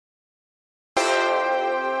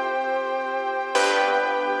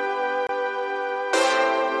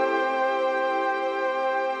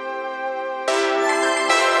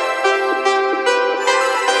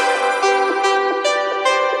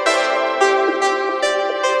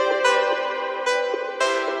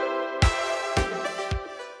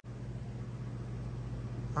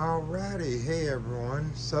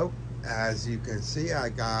everyone. So as you can see, I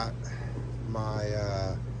got my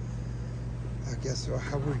I guess,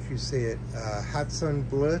 how would you say it, hatsan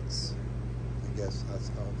blitz, I guess that's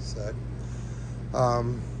how it's said.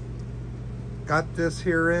 Got this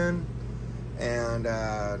here in, and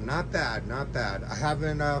not bad. I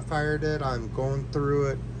haven't fired it. I'm going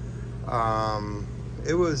through it.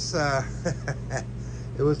 It was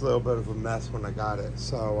it was a little bit of a mess when I got it.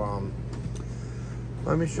 So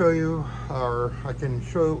let me show you, or I can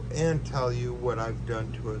show and tell you what I've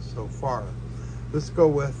done to it so far. Let's go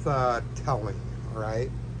with telling, all right?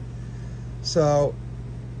 So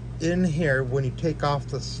in here, when you take off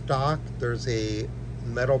the stock, there's a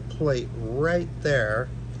metal plate right there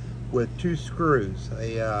with two screws,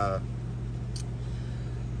 a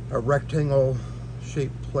rectangle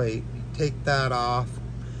shaped plate. You take that off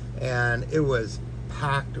and it was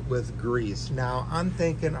packed with grease. Now I'm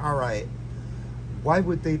thinking, all right, why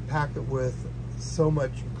would they pack it with so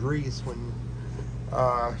much grease when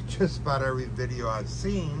just about every video I've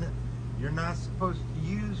seen, you're not supposed to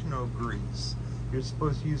use no grease. You're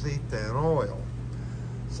supposed to use a thin oil.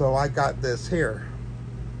 So I got this here.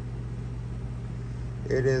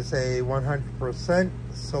 It is a 100%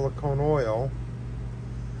 silicone oil.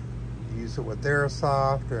 You use it with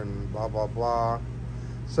airsoft and blah, blah, blah.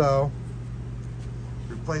 So,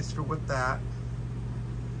 replaced it with that.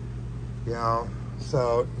 You know,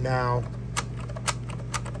 so now,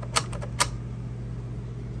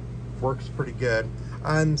 works pretty good.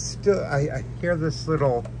 I'm still, I hear this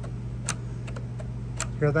little,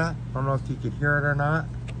 hear that? I don't know if you could hear it or not.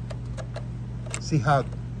 See how it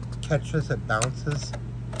catches, it bounces?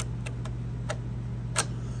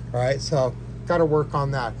 All right, so got to work on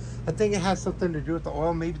that. I think it has something to do with the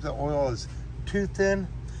oil. Maybe the oil is too thin,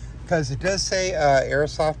 because it does say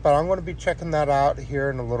airsoft, but I'm going to be checking that out here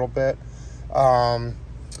in a little bit.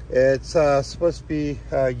 It's supposed to be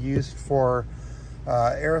used for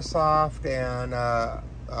airsoft and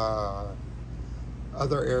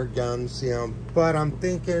other air guns, you know, but I'm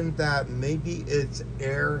thinking that maybe it's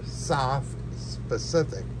airsoft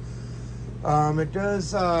specific. It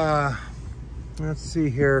does, let's see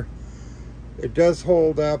here, it does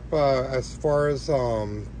hold up as far as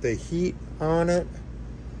the heat on it.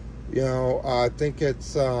 You know, I think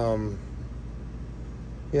it's, yeah,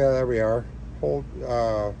 there we are. Hold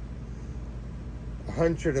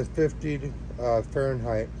 150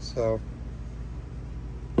 Fahrenheit. So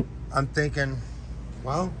I'm thinking,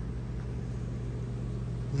 well,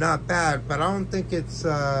 not bad, but I don't think it's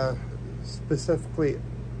specifically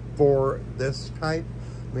for this type.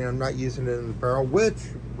 I mean, I'm not using it in the barrel, which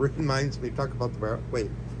reminds me, talk about the barrel.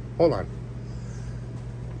 Wait, hold on.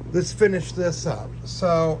 Let's finish this up.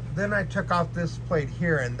 So then I took off this plate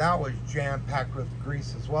here, and that was jam-packed with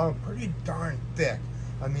grease as well, and pretty darn thick.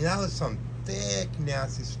 I mean, that was some thick,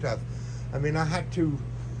 nasty stuff. I mean, I had to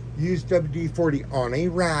use WD-40 on a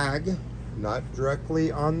rag, not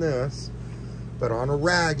directly on this, but on a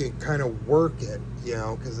rag and kind of work it, you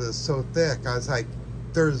know, because it's so thick. I was like,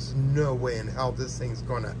 there's no way in hell this thing's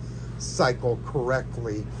going to cycle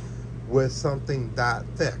correctly with something that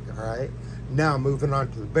thick, all right? Now moving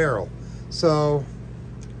on to the barrel. So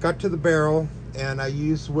got to the barrel and I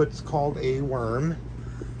used what's called a worm.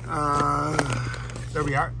 There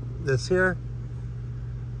we are, this here,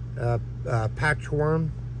 patch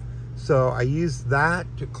worm. So I used that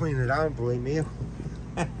to clean it out. Believe me, it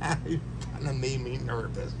kind of made me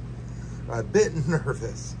nervous, a bit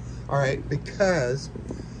nervous. All right, because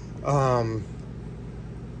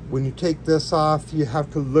when you take this off, you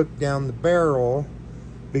have to look down the barrel,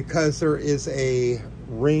 because there is a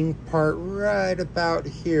ring part right about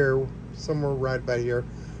here, somewhere right about here,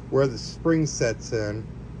 where the spring sets in.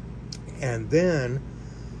 And then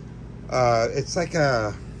it's like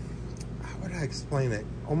a, how would I explain it?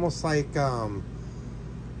 Almost like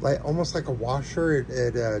almost like a washer.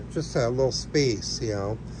 It just a little space, you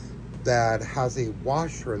know, that has a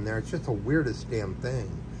washer in there. It's just the weirdest damn thing.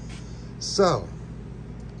 So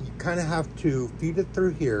you kind of have to feed it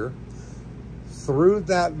through here, through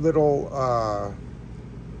that little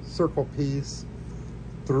circle piece,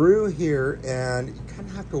 through here, and you kind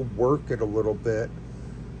of have to work it a little bit,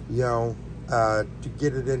 you know, to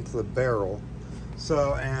get it into the barrel.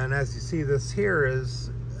 So, and as you see, this here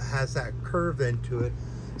has that curve into it,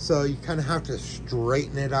 so you kind of have to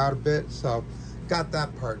straighten it out a bit. So got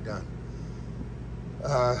that part done.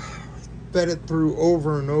 Fed it through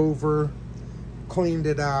over and over, cleaned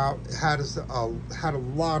it out. It had a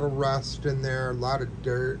lot of rust in there, a lot of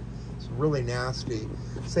dirt. It's really nasty.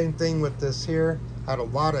 Same thing with this here. Had a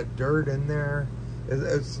lot of dirt in there.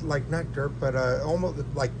 It's like not dirt, but almost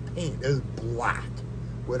like paint. It was black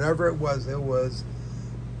whatever it was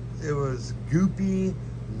goopy,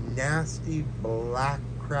 nasty, black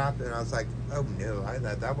crap. And I was like, oh no,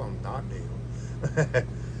 that will not do.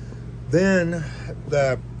 Then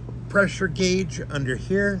the pressure gauge under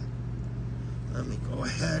here, let me go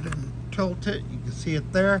ahead and tilt it. You can see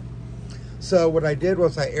it there. So what I did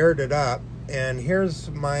was I aired it up, and here's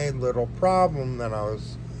my little problem that I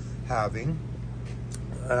was having.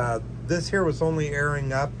 This here was only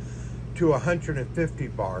airing up to 150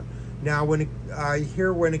 bar. Now when it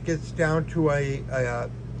gets down to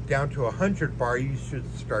down to 100 bar, you should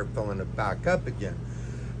start filling it back up again.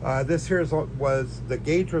 This here the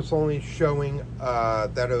gauge was only showing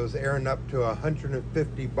that it was airing up to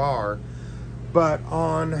 150 bar, but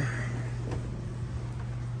on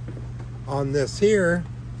this here,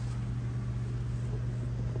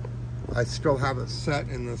 I still have it set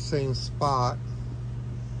in the same spot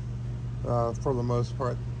for the most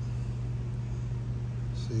part.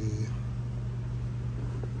 Let's see,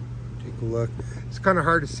 take a look. It's kind of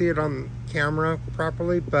hard to see it on camera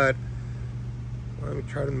properly, but let me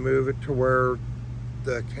try to move it to where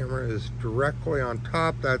the camera is directly on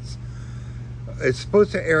top. It's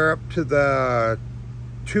supposed to air up to the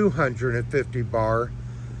 250 bar,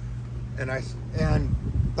 and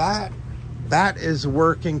that is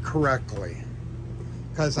working correctly,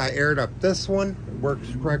 because I aired up this one, it works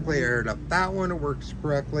correctly. I aired up that one, it works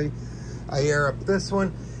correctly. I air up this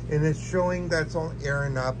one, and it's showing that's only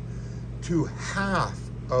airing up to half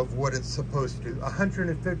of what it's supposed to.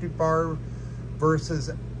 150 bar versus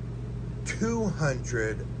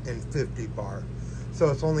 250 bar. So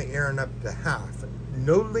it's only airing up to half.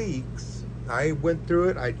 No leaks. I went through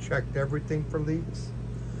it. I checked everything for leaks.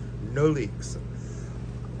 No leaks.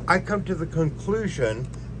 I come to the conclusion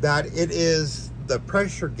that it is the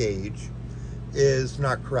pressure gauge is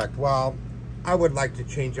not correct. Well, I would like to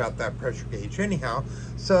change out that pressure gauge anyhow.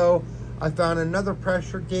 So I found another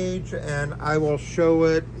pressure gauge, and I will show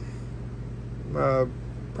it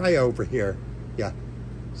probably over here. Yeah,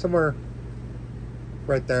 somewhere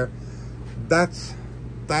right there. That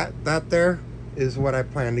there is what I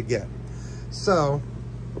plan to get. So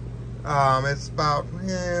it's about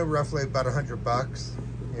roughly about $100,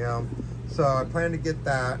 you know. So I plan to get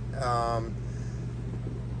that.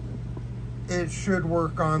 It should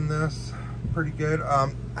work on this pretty good.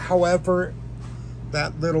 However,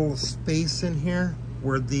 that little space in here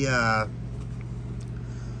where that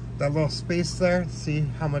little space there, see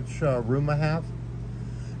how much room I have?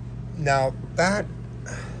 Now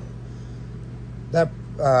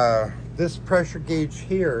this pressure gauge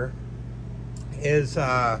here is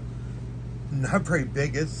not very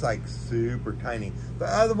big. It's like super tiny. The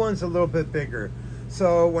other one's a little bit bigger.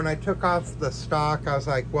 So when I took off the stock, I was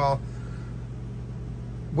like, well,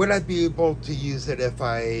 would I be able to use it if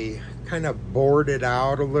I kind of bored it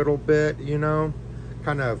out a little bit, you know,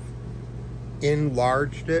 kind of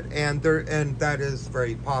enlarged it? And that is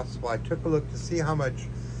very possible. I took a look to see how much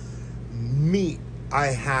meat I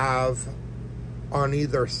have on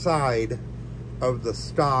either side of the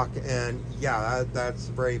stock, and yeah, that's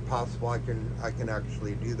very possible. I can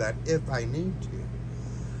actually do that if I need to,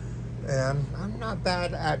 and I'm not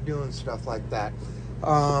bad at doing stuff like that.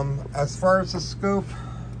 As far as the scope,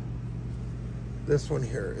 this one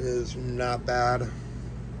here is not bad.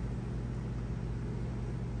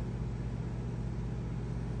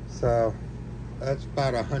 So that's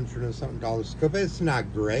about $100 and something scope. It's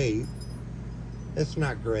not great. It's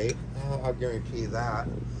not great. I'll guarantee you that.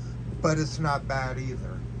 But it's not bad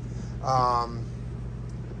either.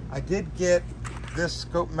 I did get this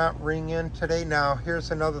scope mount ring in today. Now, here's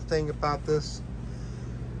another thing about this.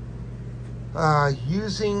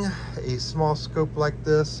 Using a small scope like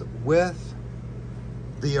this with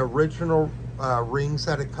the original rings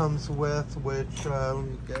that it comes with, which, let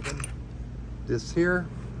me get in this here.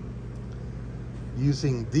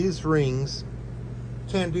 Using these rings,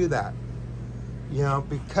 can't do that, you know,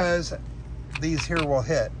 because these here will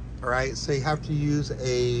hit, all right? So you have to use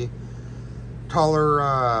a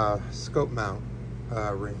taller scope mount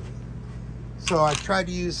ring. So I tried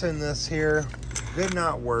using this here, did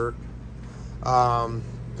not work,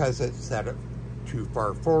 because it set it too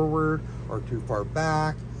far forward or too far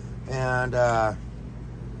back. And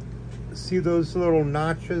see those little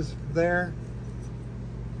notches there?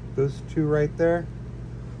 Those two right there?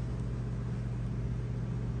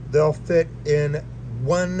 They'll fit in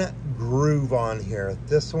one groove on here.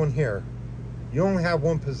 This one here. You only have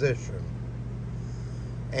one position.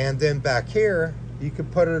 And then back here, you can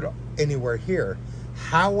put it anywhere here.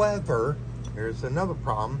 However, here's another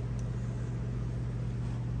problem.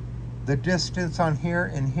 The distance on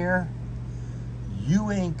here and here,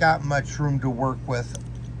 you ain't got much room to work with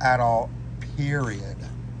at all, period.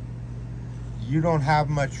 You don't have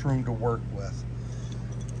much room to work with.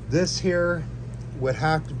 This here would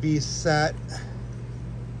have to be set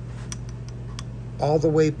all the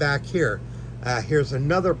way back here. Here's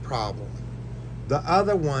another problem. The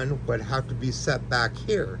other one would have to be set back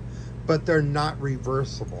here, but they're not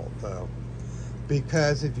reversible though.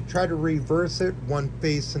 Because if you try to reverse it, one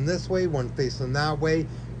facing this way, one facing that way,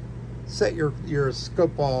 set your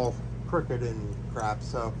scope all crooked and crap.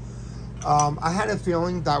 So I had a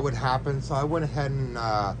feeling that would happen, so I went ahead and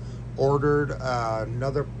ordered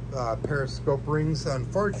another pair of scope rings.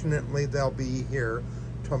 Unfortunately, they'll be here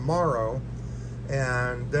tomorrow,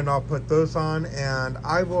 and then I'll put those on, and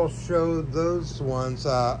I will show those ones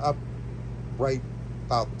up right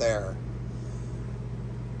about there.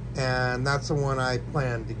 And that's the one I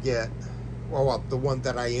plan to get, well, the one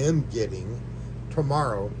that I am getting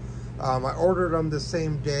tomorrow. I ordered them the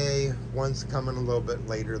same day. One's coming a little bit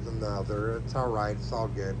later than the other. It's all right. It's all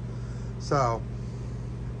good. So,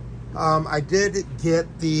 I did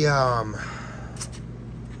get the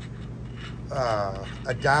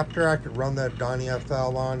adapter. I could run the Donnie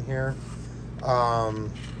FL on here.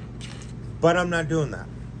 But I'm not doing that.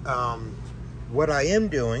 What I am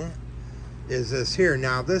doing is this here.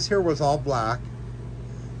 Now, this here was all black,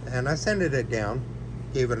 and I sanded it down,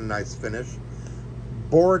 gave it a nice finish.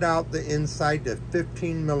 Bored out the inside to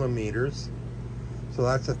 15 millimeters. So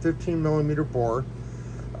that's a 15 millimeter bore.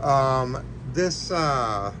 This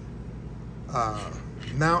mount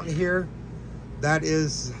here, that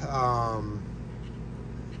is,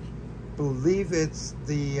 believe it's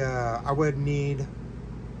the, I would need,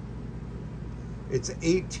 it's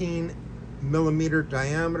 18 millimeter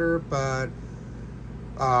diameter, but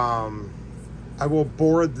I will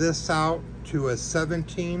bore this out to a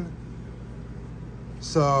 17.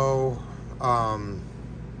 So, I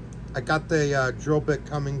got the drill bit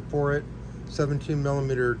coming for it, 17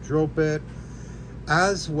 millimeter drill bit,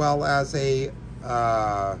 as well as a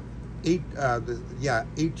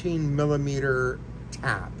 18 millimeter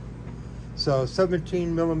tap. So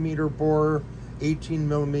 17 millimeter bore, 18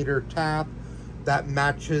 millimeter tap, that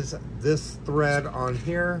matches this thread on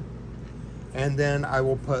here, and then I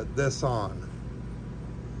will put this on.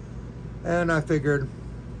 And I figured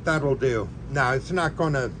that'll do. Now, it's not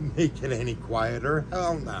going to make it any quieter.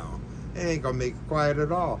 Hell no. It ain't going to make it quiet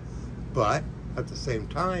at all. But at the same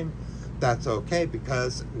time, that's okay,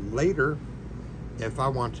 because later, if I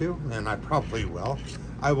want to, and I probably will,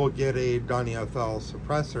 I will get a Donnie FL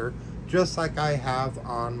suppressor, just like I have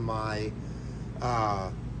on my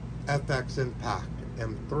FX Impact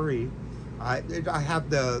M3. I have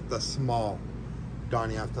the small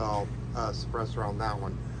Donnie FL suppressor on that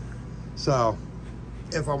one. So,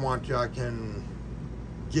 if I want to, I can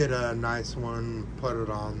get a nice one, put it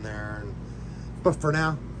on there. But for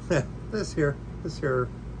now, this here,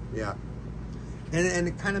 yeah. And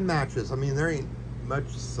it kind of matches. I mean, there ain't much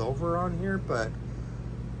silver on here, but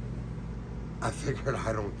I figured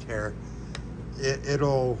I don't care.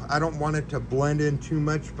 I don't want it to blend in too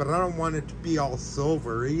much, but I don't want it to be all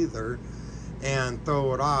silver either and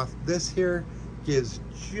throw it off. This here gives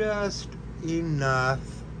just enough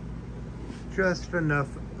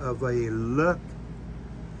of a look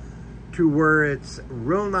to where it's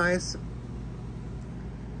real nice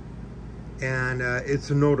and it's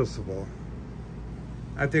noticeable.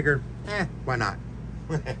 I figured, why not?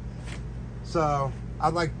 So I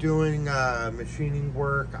like doing machining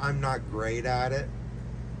work. I'm not great at it,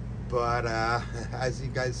 but as you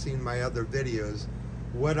guys seen my other videos,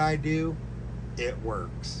 what I do, it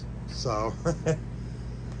works. So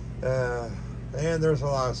and there's a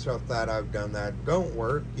lot of stuff that I've done that don't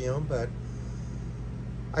work, you know, but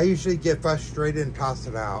I usually get frustrated and toss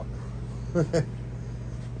it out.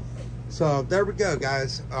 So there we go,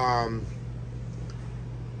 guys.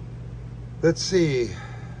 Let's see.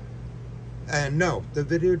 And no, the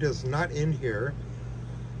video does not end here,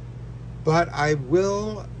 but I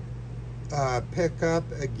will pick up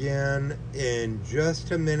again in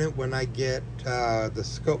just a minute when I get the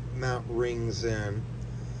scope mount rings in.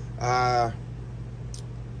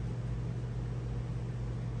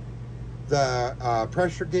 The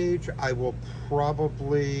pressure gauge, I will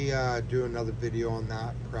probably do another video on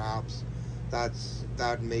that, perhaps.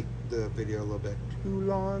 That'd make the video a little bit too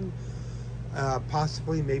long.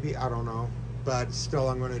 Possibly, maybe, I don't know. But still,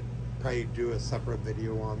 I'm going to probably do a separate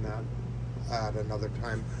video on that at another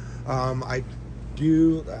time. I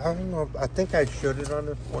don't know, I think I showed it on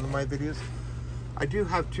one of my videos. I do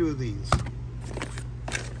have two of these.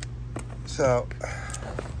 So,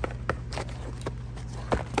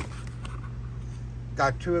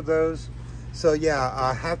 got two of those. So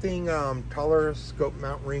yeah, having taller scope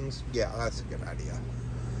mount rings, yeah, that's a good idea.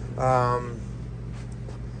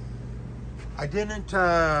 I didn't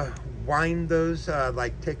wind those,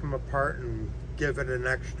 like take them apart and give it an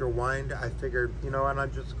extra wind. I figured, you know what,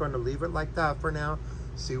 I'm just going to leave it like that for now,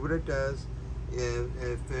 see what it does.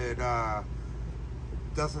 If it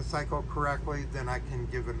doesn't cycle correctly, then I can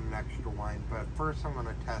give it an extra wind. But first I'm going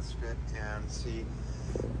to test it and see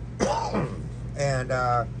and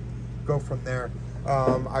go from there.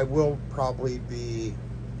 I will probably be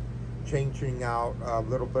changing out a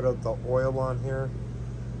little bit of the oil on here.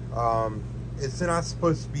 It's not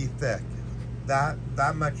supposed to be thick. That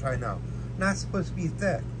much I know. Not supposed to be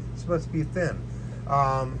thick. It's supposed to be thin.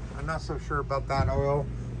 I'm not so sure about that oil,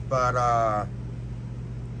 but I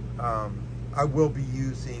will be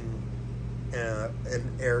using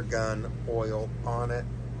an air gun oil on it.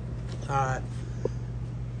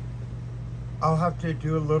 I'll have to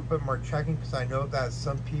do a little bit more checking because I know that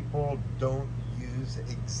some people don't use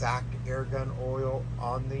exact air gun oil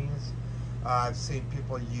on these. I've seen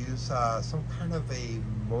people use some kind of a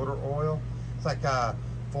motor oil. It's like a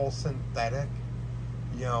full synthetic,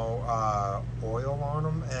 you know, oil on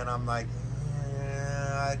them, and I'm like,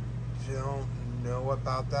 I don't know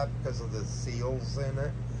about that because of the seals in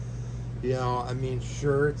it. You know, I mean,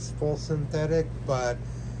 sure, it's full synthetic, but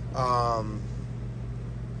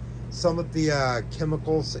some of the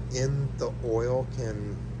chemicals in the oil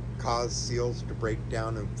can cause seals to break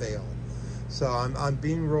down and fail. So I'm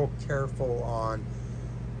being real careful on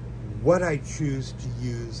what I choose to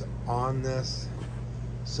use on this,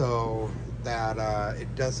 so that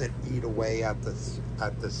it doesn't eat away at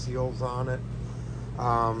the seals on it.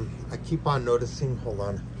 I keep on noticing, hold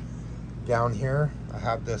on, down here I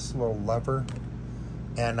have this little lever,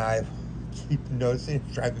 and I keep noticing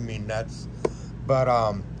it's driving me nuts, but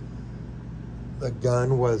the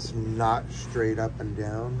gun was not straight up and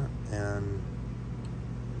down, and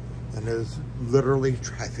it was literally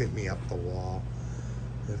driving me up the wall.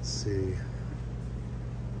 Let's see.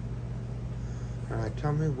 All right,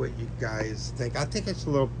 tell me what you guys think. I think it's a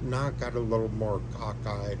little, now got a little more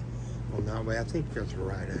cockeyed on that way. I think it's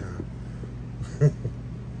right out. Let me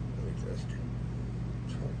just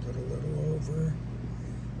tilt it a little over.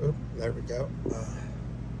 Oop, there we go.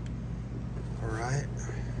 All right.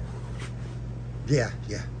 Yeah,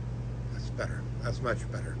 that's better. That's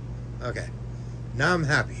much better. Okay, now I'm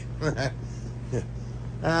happy.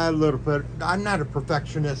 A little bit. I'm not a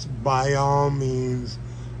perfectionist by all means.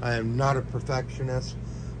 I am not a perfectionist,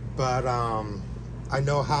 but I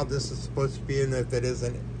know how this is supposed to be, and if it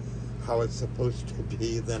isn't how it's supposed to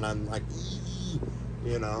be, then I'm like,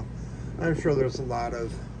 you know. I'm sure there's a lot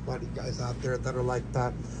of you guys out there that are like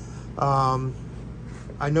that.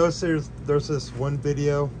 I noticed there's this one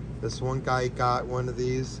video. This one guy got one of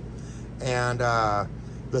these, and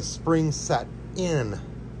the spring set into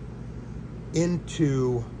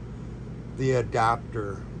the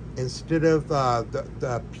adapter instead of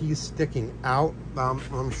the piece sticking out.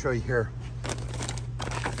 Let me show you here.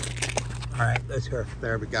 All right, let's hear.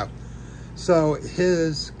 There we go. So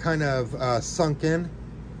his kind of sunk in.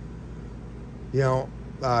 You know,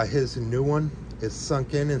 his new one is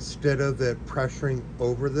sunk in instead of it pressuring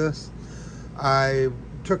over this. I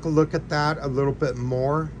took a look at that a little bit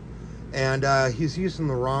more, and he's using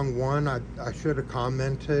the wrong one. I should have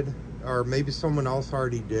commented, or maybe someone else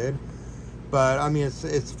already did, but I mean,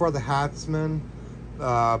 it's for the hatsan,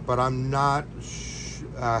 but I'm not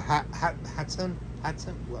hatsan,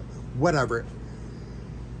 whatever.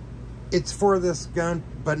 It's for this gun,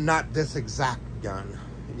 but not this exact gun,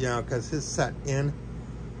 you know, because his set in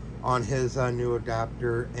on his new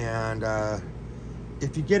adapter. And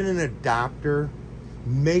if you get an adapter,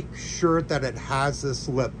 make sure that it has this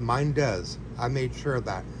lip. Mine does. I made sure of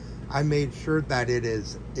that. I made sure that it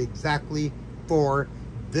is exactly for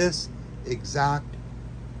this exact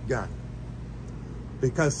gun,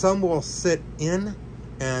 because some will sit in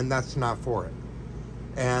and that's not for it,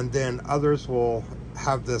 and then others will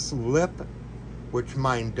have this lip, which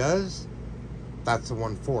mine does. That's the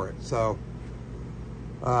one for it. So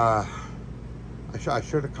I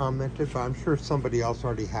should have commented, but I'm sure somebody else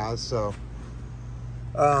already has. So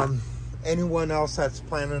anyone else that's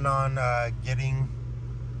planning on getting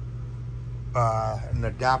an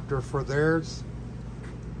adapter for theirs,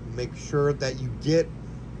 make sure that you get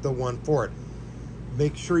the one for it.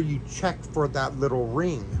 Make sure you check for that little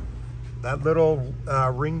ring. That little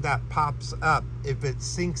ring that pops up. If it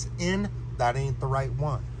sinks in, that ain't the right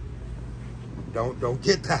one. Don't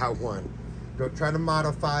get that one. Don't try to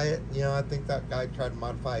modify it. You know, I think that guy tried to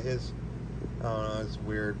modify his. I don't know, it's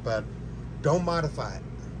weird, but don't modify it.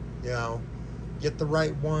 You know, get the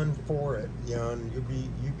right one for it, you know, and you'd be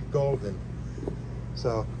golden.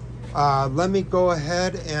 So let me go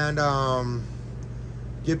ahead and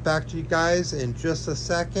get back to you guys in just a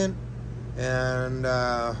second, and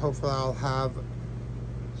hopefully I'll have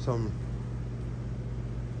some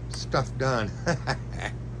stuff done.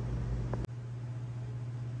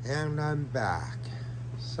 And I'm back.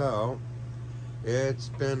 So it's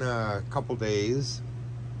been a couple days,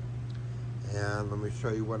 and let me show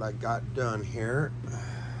you what I got done here.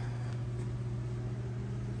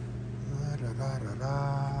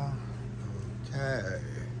 Okay,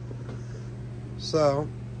 so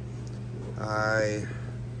I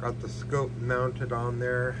got the scope mounted on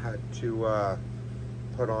there. Had to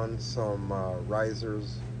put on some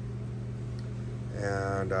risers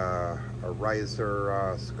and a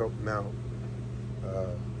riser scope mount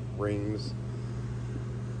rings.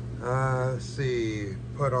 Let's see,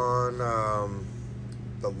 put on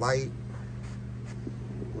the light,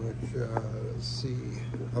 which let's see,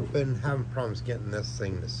 I've been having problems getting this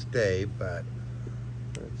thing to stay, but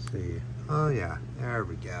let's see. Oh yeah, there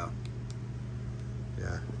we go.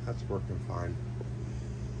 Yeah, that's working fine.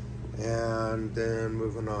 And then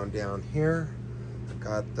moving on down here, I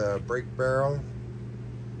got the brake barrel.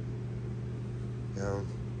 You know,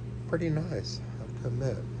 pretty nice, I have to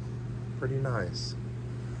admit, pretty nice.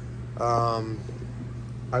 I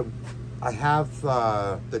have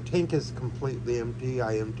the tank is completely empty.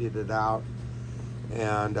 I emptied it out,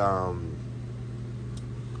 and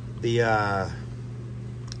the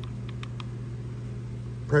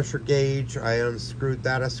pressure gauge, I unscrewed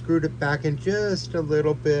that. I screwed it back in just a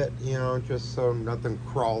little bit, you know, just so nothing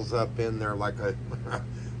crawls up in there like a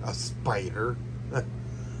a spider.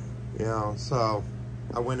 You know, so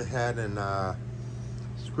I went ahead and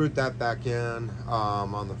screwed that back in.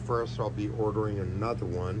 On the first, I'll be ordering another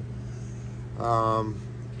one. I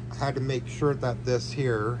had to make sure that this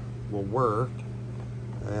here will work,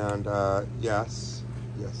 and yes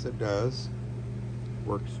it does.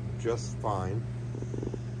 Works just fine.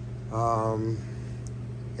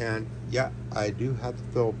 And yeah, I do have the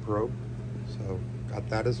fill probe, so got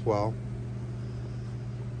that as well.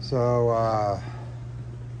 So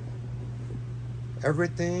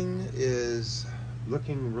everything is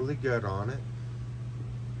looking really good on it.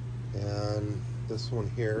 And this one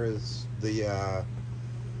here is the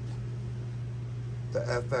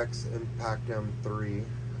FX Impact M3.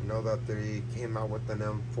 I know that they came out with an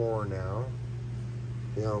M4 now.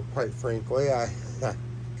 You know, quite frankly, I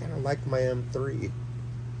kind of like my M3.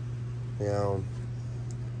 You know,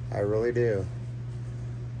 I really do.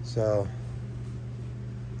 So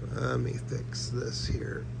let me fix this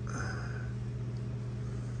here.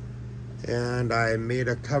 And I made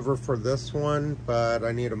a cover for this one, but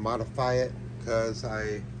I need to modify it because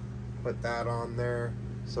I put that on there,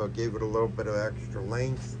 so it gave it a little bit of extra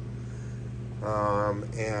length.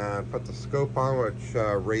 And put the scope on, which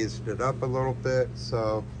raised it up a little bit.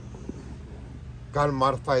 So got to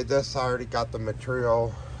modify this. I already got the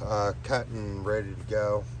material cut and ready to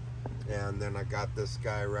go. And then I got this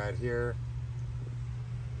guy right here.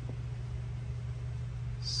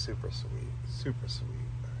 Super sweet, super sweet.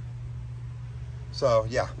 So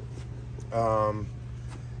yeah, and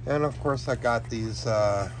of course I got these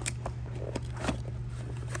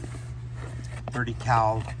 30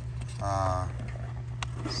 cal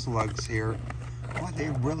slugs here. Boy, they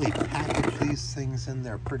really package these things in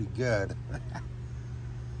there pretty good.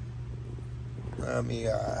 Let me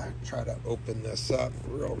try to open this up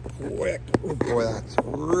real quick. Oh boy, that's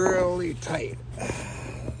really tight.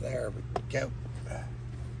 There we go.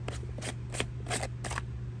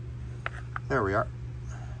 There we are.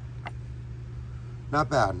 Not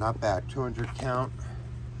bad, not bad. 200 count.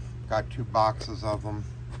 Got 2 boxes of them.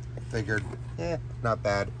 Figured, not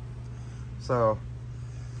bad. So,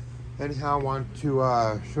 anyhow, I want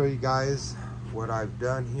to show you guys what I've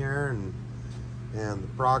done here and the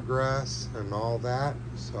progress and all that.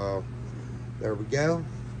 So, there we go.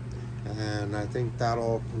 And I think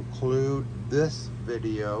that'll conclude this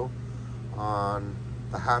video on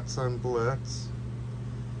the Hatsan Blitz.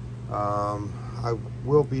 I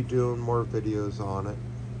will be doing more videos on it,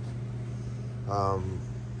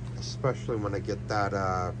 especially when I get that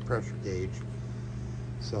pressure gauge.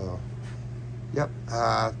 So, yep.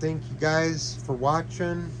 Thank you guys for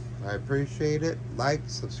watching. I appreciate it. Like,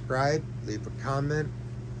 subscribe, leave a comment,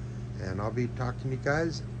 and I'll be talking to you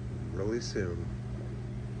guys really soon.